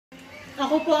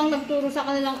Ako po ang nagturo sa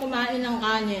kanilang kumain ng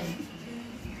kanin.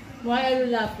 Why are you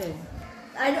laughing?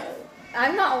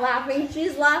 I'm not laughing.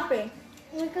 She's laughing.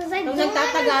 Because I Nung don't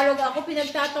nagtatagalog ako,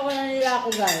 pinagtatawa na nila ako,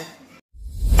 guys.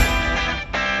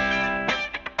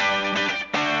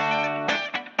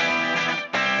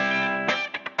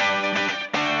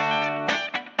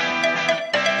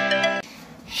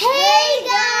 Hey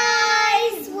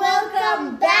guys!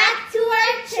 Welcome back to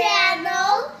our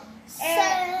channel.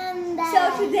 So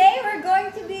today we're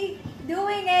going to be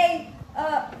doing a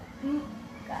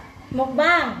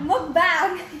Mukbang!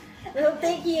 mukbang.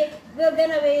 We're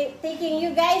gonna be taking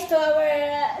you guys to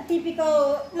our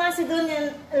typical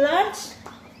Macedonian lunch.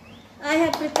 I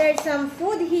have prepared some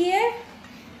food here.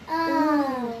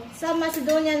 Some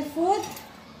Macedonian food.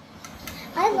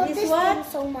 I love This this one? one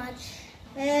so much.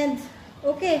 And,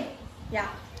 okay.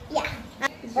 Yeah. Yeah.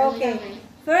 Okay.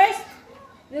 First,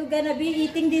 we're gonna be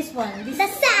eating this one. The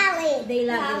salad. They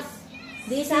love this.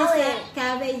 This Salad. is a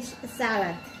cabbage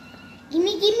salad.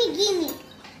 Gimme, gimme, gimme.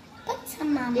 Put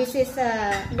some, Mama. This is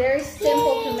Very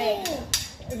simple to make.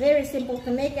 very simple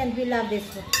to make, and we love this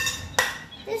one.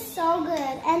 This is so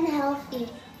good and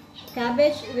healthy.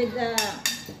 Cabbage with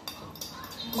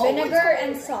Vinegar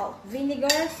and salt. vinegar,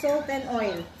 salt, and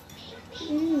oil.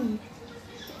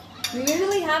 We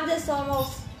usually have this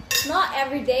almost not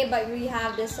every day, but we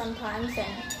have this sometimes,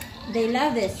 and They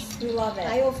love this. we love it.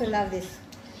 I also love this.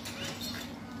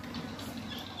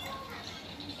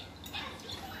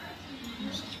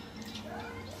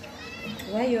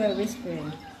 Why you are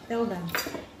whispering? Tell them.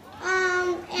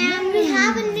 And we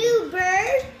have a new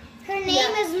bird. Her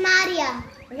name is Maria.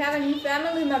 We have a new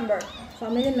family member.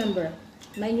 Family member.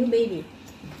 My new baby.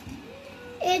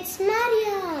 It's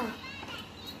Maria.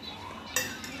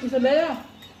 Isabella.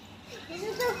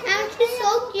 And she's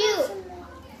so cute.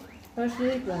 First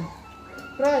sweet one.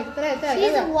 Try.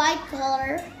 She's a white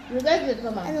color You like it,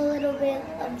 Mama? and a little bit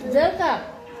of blue. Delta.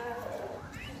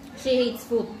 She hates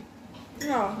food.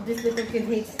 No. This little kid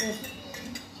hates food.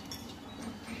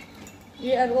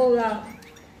 We are all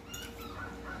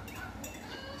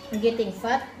getting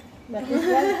fat, but this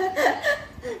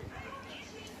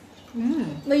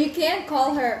one. But you can't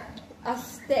call her a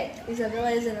stick.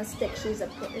 Isabella isn't a stick. She's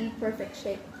in perfect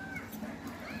shape.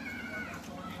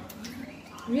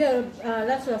 We have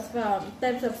lots of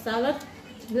types of salad,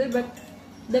 but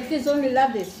the kids only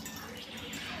love this.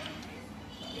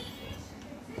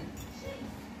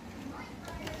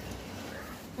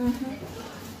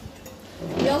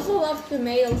 We also love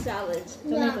tomato salads.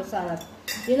 Tomato salad.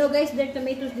 You know, guys, their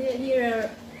tomatoes here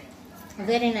are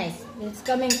very nice. It's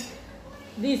coming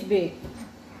this big.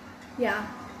 Yeah.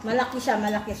 Malaki siya,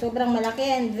 malaki. Sobrang malaki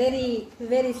and very,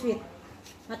 very sweet.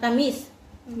 Matamis.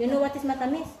 You know what is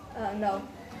matamis? No.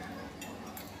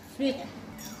 Sweet.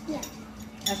 Yeah.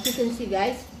 As you can see,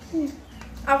 guys,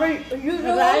 Our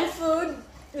usual rice food.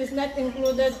 is not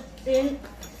included in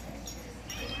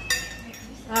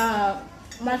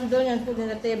Macedonian food in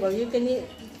the table. You can eat.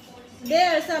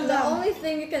 There are some. The only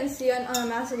thing you can see on a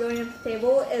Macedonian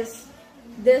table is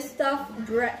this stuff,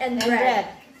 bread and bread,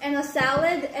 and a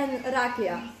salad and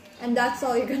rakia, and that's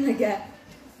all you're gonna get.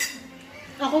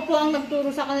 Ako po ang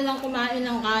nagturo sa kanilang kumain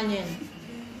ng kanin.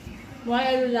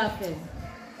 Why are you laughing?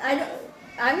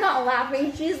 I'm not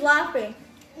laughing. She's laughing.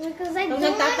 Because I Nung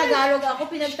don't, nagtatagalog ako,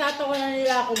 pinagtatawa na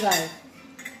nila ako, guys.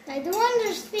 I don't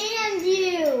understand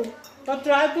you. So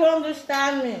try to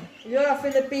understand me. You're a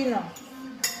Filipino.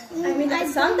 I mean,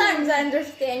 sometimes I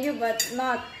understand you, but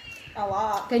not a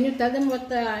lot. Can you tell them what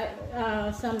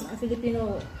some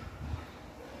Filipino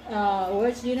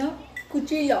words do you know?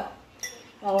 Cuchillo.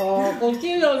 Oh,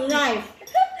 cuchillo, knife.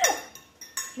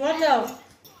 What else?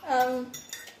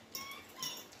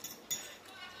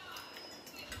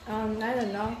 I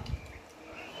don't know.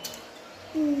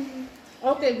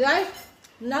 Okay, guys.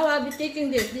 Now I'll be taking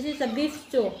this. This is a beef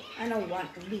stew. I don't want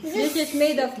beef This is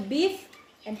made of beef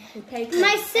and potatoes.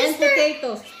 My and sister,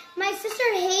 potatoes. my sister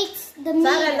hates the meat.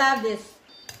 Sarah loves this.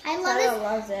 I love Sarah it.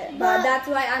 loves it, but- but that's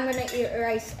why I'm gonna eat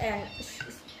rice and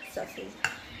sausage.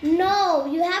 No,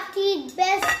 you have to eat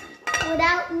best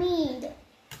without meat.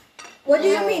 What do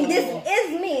you mean? This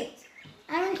is meat.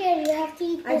 I don't care. You have to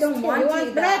eat I this don't too. want You to want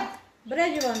eat bread? that. Bread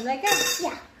you want, like that?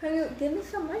 Yeah. Can you give me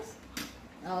some rice?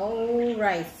 Oh,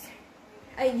 rice.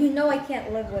 You know I can't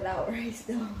live without rice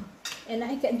though. And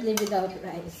I can't live without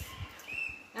rice.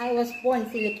 I was born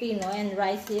Filipino and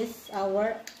rice is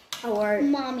our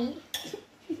Mommy.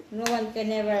 no one can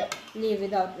ever live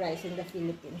without rice in the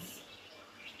Philippines.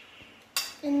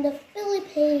 In the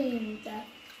Philippines.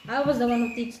 I was the one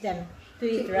who teach them to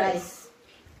eat rice.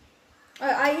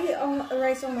 I eat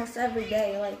rice almost every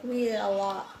day. Like we eat a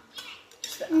lot.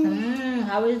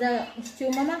 How is the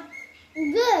stew, Mama?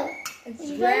 Good.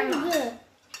 It's very grandma. good.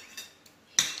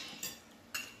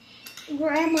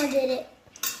 Grandma did it.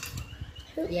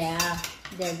 Yeah,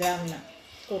 their grandma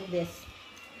cook this.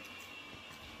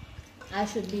 I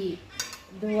should be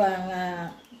doing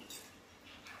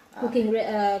cooking.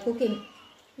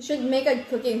 You should make a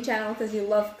cooking channel because you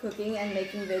love cooking and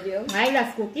making videos. I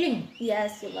love cooking.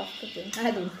 Yes, you love cooking.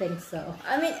 I don't think so.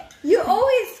 I mean, you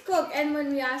always cook, and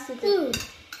when we ask you to, Food.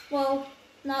 well,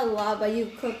 not a lot, but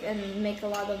you cook and make a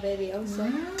lot of videos. So.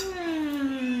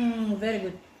 Very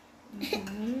good.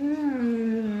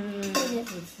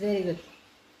 It's very good.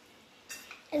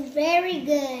 It's very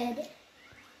good.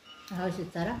 How is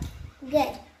it, Sarah?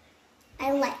 Good.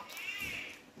 I like.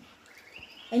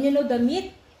 And you know the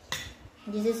meat?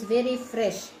 This is very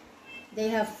fresh. They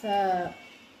have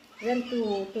went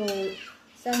to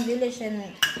some village and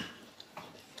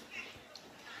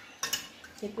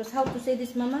it was, how to say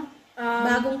this, Mama?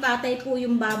 Bagong katay po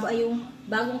yung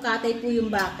bagong katay po yung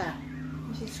baka.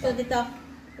 So dito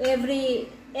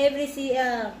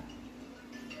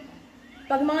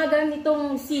pag mga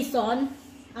ganitong season,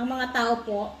 ang mga tao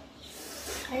po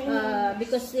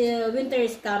because winter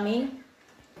is coming,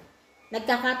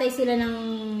 nagkakatay sila ng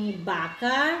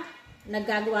baka,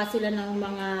 naggagawa sila ng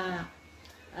mga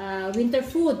winter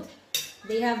food.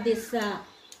 They have this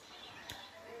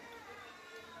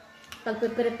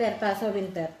pagpe-prepare pa sa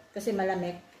winter kasi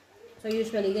malamig. So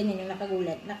usually ganyan yung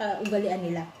nakaugalian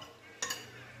nila.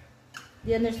 Do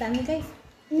you understand me, guys?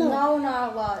 No, not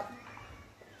a lot.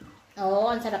 Oo,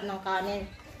 ang sarap ng kanin.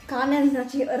 Kanin na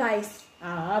rice.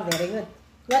 Very good.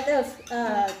 What else?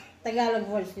 Tagalog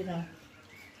words, you know.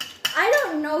 I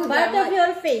don't know Part that. of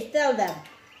your face, tell them.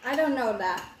 I don't know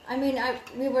that. I mean,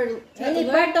 we were. Any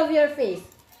part of your face,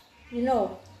 you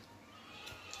know.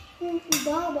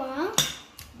 Baba.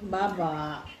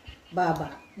 Baba.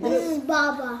 This is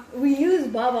Baba. We use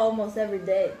baba almost every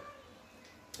day.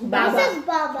 This is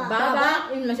Baba.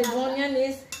 Baba in Macedonian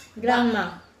is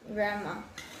grandma. Grandma.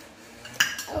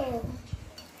 Oh.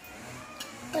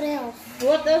 What else?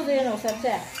 What else do you know,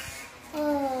 Sapse?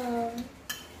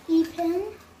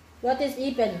 Ipen. What is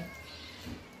ipen?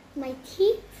 My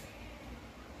teeth.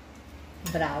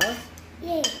 Brows.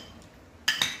 Yeah.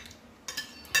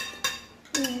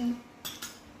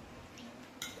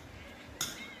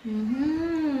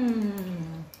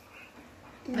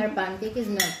 Our pancake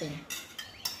is melting.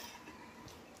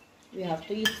 We have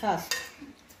to eat fast.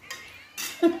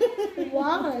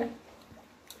 Why?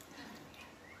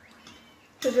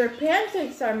 Because your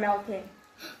pancakes are melting.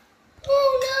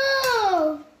 Oh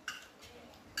no!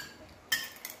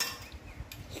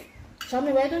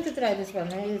 Shami, why don't you try this one?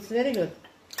 It's very good.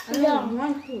 Yeah. You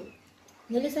want to?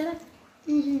 Really, Sarah?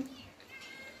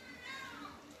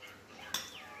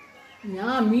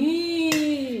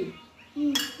 Yummy!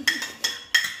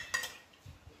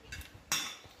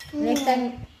 Next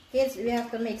time, kids, we have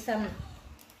to make some,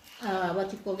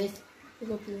 what you call this?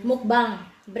 Mukbang,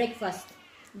 breakfast.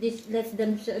 This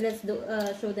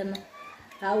show them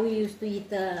how we used to eat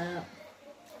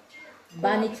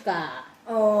banichka.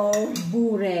 Oh.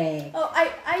 Burek. Oh,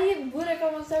 I eat burek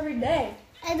almost every day.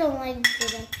 I don't like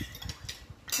it.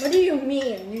 What do you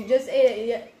mean? You just ate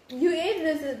it. You ate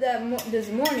this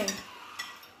morning.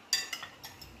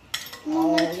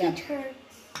 No, my yeah. teeth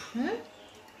hurts.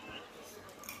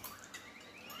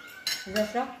 Is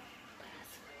that so?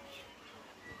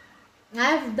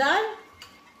 I've done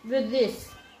with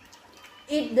this.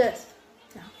 Eat this.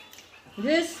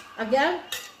 This again.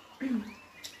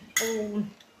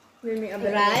 Give me a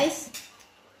bit. Rice.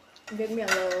 Give me a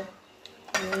little.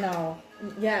 No.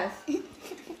 Yes.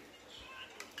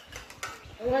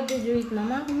 What did you eat,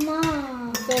 Mama?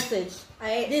 Mom. Sausage.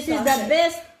 I ate This is the sausage.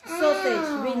 best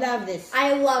sausage. We love this.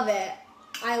 I love it.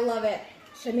 I love it.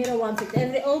 Shamira wants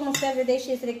it. Almost every day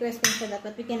she's requesting for that,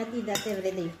 but we cannot eat that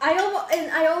every day. I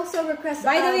also request.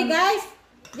 By the way, guys,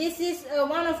 this is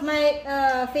one of my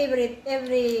favorite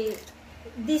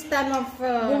this time of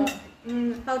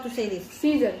how to say this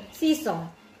season.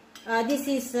 This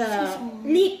is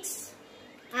leeks.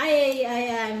 I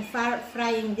am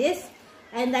frying this,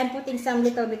 and I'm putting some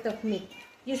little bit of meat.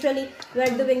 Usually,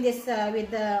 we're doing this with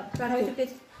the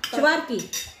chwarki.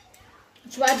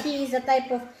 Chwarki is a type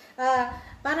of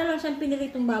para lang siyang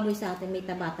piniritong baboy sa atin, may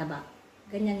taba-taba.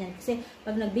 Ganyan yan. Kasi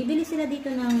pag nagbibili sila dito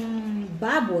ng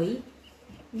baboy,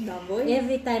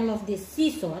 every time of this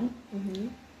season,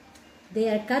 they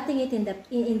are cutting it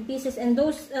in pieces, and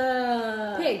those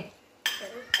Pig.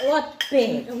 What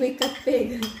pig? We cut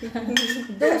pig.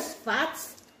 Those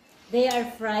fats, they are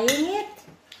frying it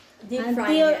Deep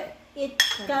frying it. it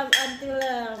comes until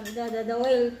the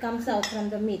oil comes out from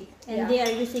the meat, and they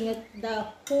are using it the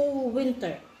whole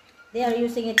winter. They are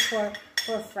using it for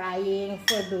frying,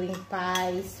 for doing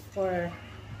pies, for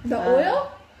The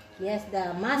oil? yes,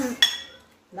 the mass.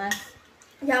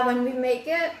 Yeah, when we make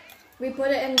it, we put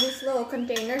it in these little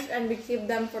containers and we keep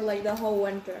them for like the whole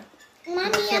winter. Mommy,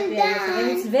 That's what I'm we are using. And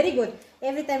it's done. very good.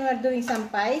 Every time we are doing some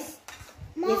pies,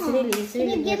 Mom, it's really can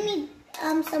you give good.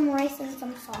 me some rice and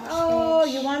some sausage? Oh,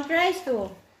 you want rice too?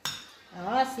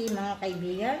 Oh, see mga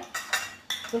kaibigan,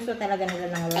 gusto talaga nila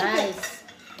ng rice.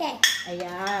 Okay.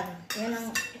 Ayan. Yan ang,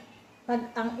 pag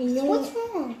ang inyong, What's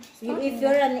wrong? if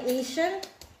you're an Asian,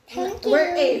 Thank you.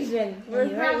 We're Asian.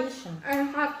 You're half, Asian. I'm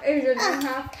half Asian and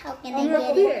half How can I get it?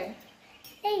 European.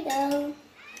 There you go.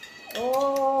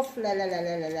 Oh, la la la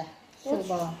la la la. So,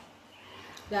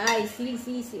 guys, see.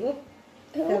 Oop,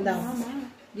 fell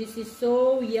down. This is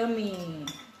so yummy.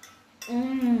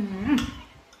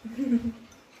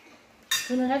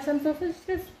 Wanna have some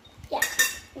sausages? Yeah,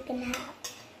 you can have.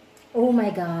 Oh my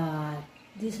God,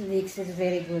 this leeks is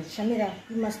very good. Shamira,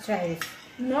 you must try this.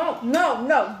 No,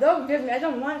 don't give me. I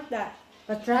don't want that.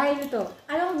 But try it too.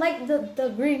 I don't like the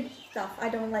green stuff. I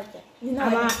don't like it. You know.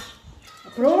 Ama,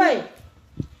 approve.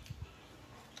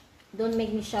 Don't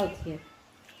make me shout here.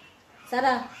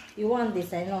 Sarah, you want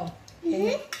this? I know.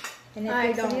 Can I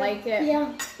take don't some here? like it.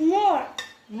 Yeah, more.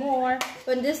 More.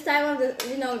 When this time of the,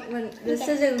 when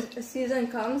the season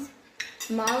comes,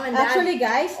 Mom and Dad Actually,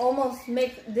 guys, almost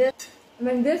make this.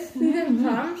 When this season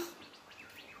comes,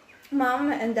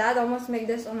 Mom and Dad almost make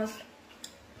this almost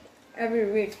every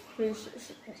week.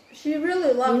 She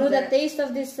really loves you know the it. taste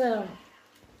of this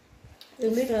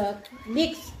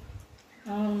leeks.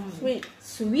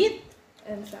 Sweet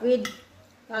And so, with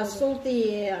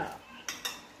salty.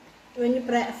 When you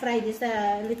fry this,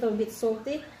 a little bit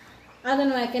salty. I don't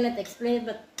know. I cannot explain it,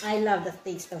 but I love the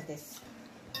taste of this.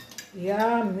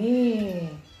 Yummy.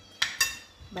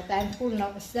 But I'm full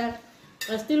now.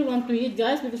 I still want to eat,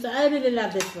 guys, because I really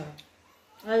love this one.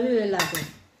 I really love it.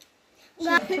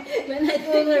 When I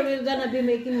told her we're gonna be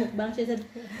making mukbang, she said,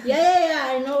 yeah,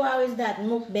 I know how is that,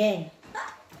 mukbang.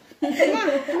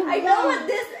 I know what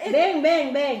this is. Bang,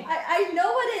 bang, bang. I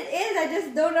know what it is. I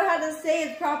just don't know how to say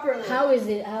it properly. How is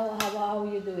it? How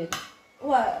you do it?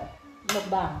 What?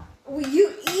 Mukbang.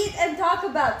 You eat and talk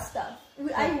about stuff.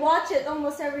 I watch it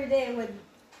almost every day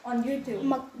on YouTube.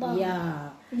 Mukbang. Yeah.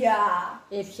 Yeah.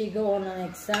 If she go on an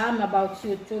exam about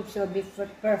YouTube, she'll be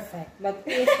perfect. But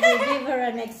if we give her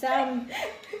an exam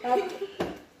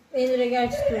in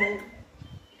regards to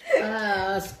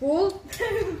school,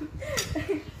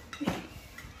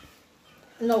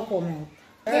 no comment.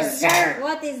 Dessert.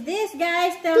 What is this,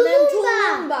 guys? Tell them.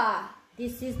 Tulumba.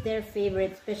 This is their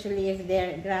favorite, especially if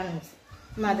their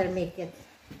grandmother make it.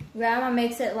 Grandma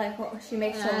makes it like she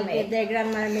makes If homemade. their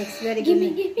grandmother makes very good,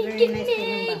 very nice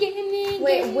tulumba.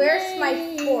 Wait, where's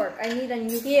my fork? I need a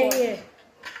new fork. Here.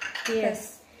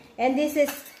 Yes. And this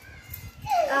is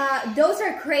Those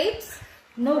are crepes.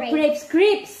 no Crepes.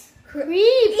 crepes.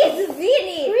 It's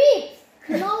ziti. Crepes.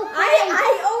 No crepes. I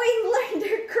always learned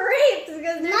they're crepes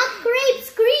because they're Not crepes.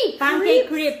 Crepes. Pancake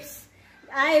crepes.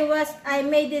 I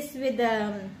made this with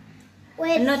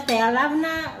Wait. Nutella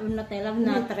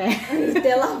natre.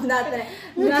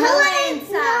 Nutella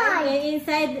inside.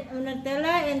 Inside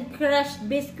Nutella and crushed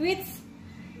biscuits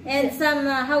and some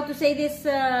how to say this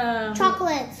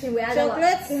Chocolates. We add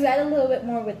Chocolates? We add a little bit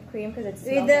more with cream because it's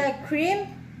with the cream.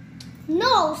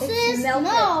 No, sis.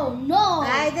 melted. No.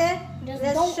 Either. Just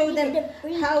Let's don't show eat them the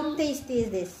cream. how tasty is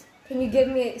this. Can you give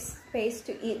me space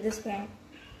to eat this pan?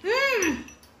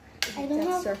 I don't That's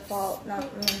know. your fault, not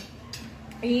me.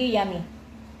 Yummy.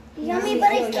 Yummy,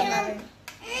 but I can't.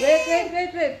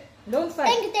 Wait. Don't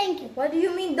fight. Thank you. What do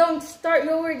you mean don't start?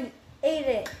 You already ate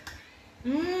it.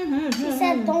 She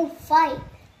said don't fight.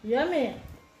 Yummy.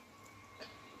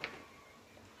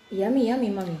 Yummy,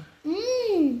 mommy.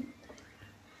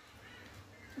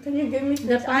 Can you give me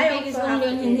The space? pancake is also have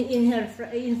only to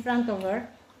eat. in front of her.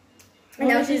 And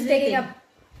now What she's is taking eating? up.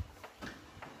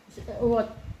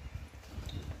 What?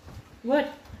 What?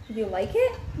 Do you like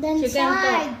it? Then She can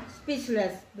side. talk.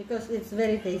 Speechless because it's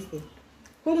very tasty.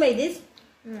 Who made this?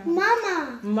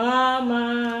 Mama.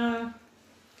 Mama.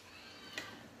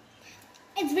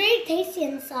 It's very tasty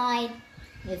inside.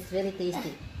 It's very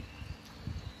tasty.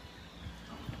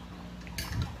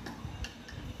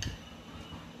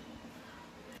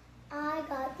 I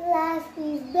got the last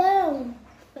piece down.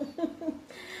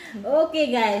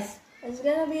 Okay, guys. It's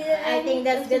gonna be the I think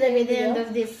that's gonna be the end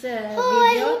of this I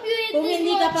video. hope you ate Kung this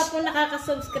hindi ka pa much. po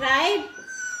nakaka-subscribe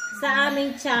sa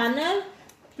aming channel,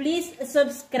 please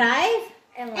subscribe.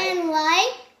 and like. And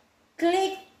like.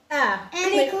 Click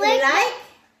click like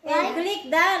and click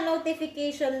the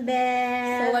notification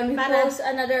bell. So when we post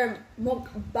another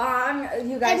mukbang,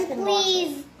 you guys can watch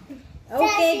it.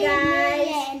 Okay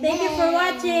guys, thank you for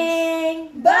watching.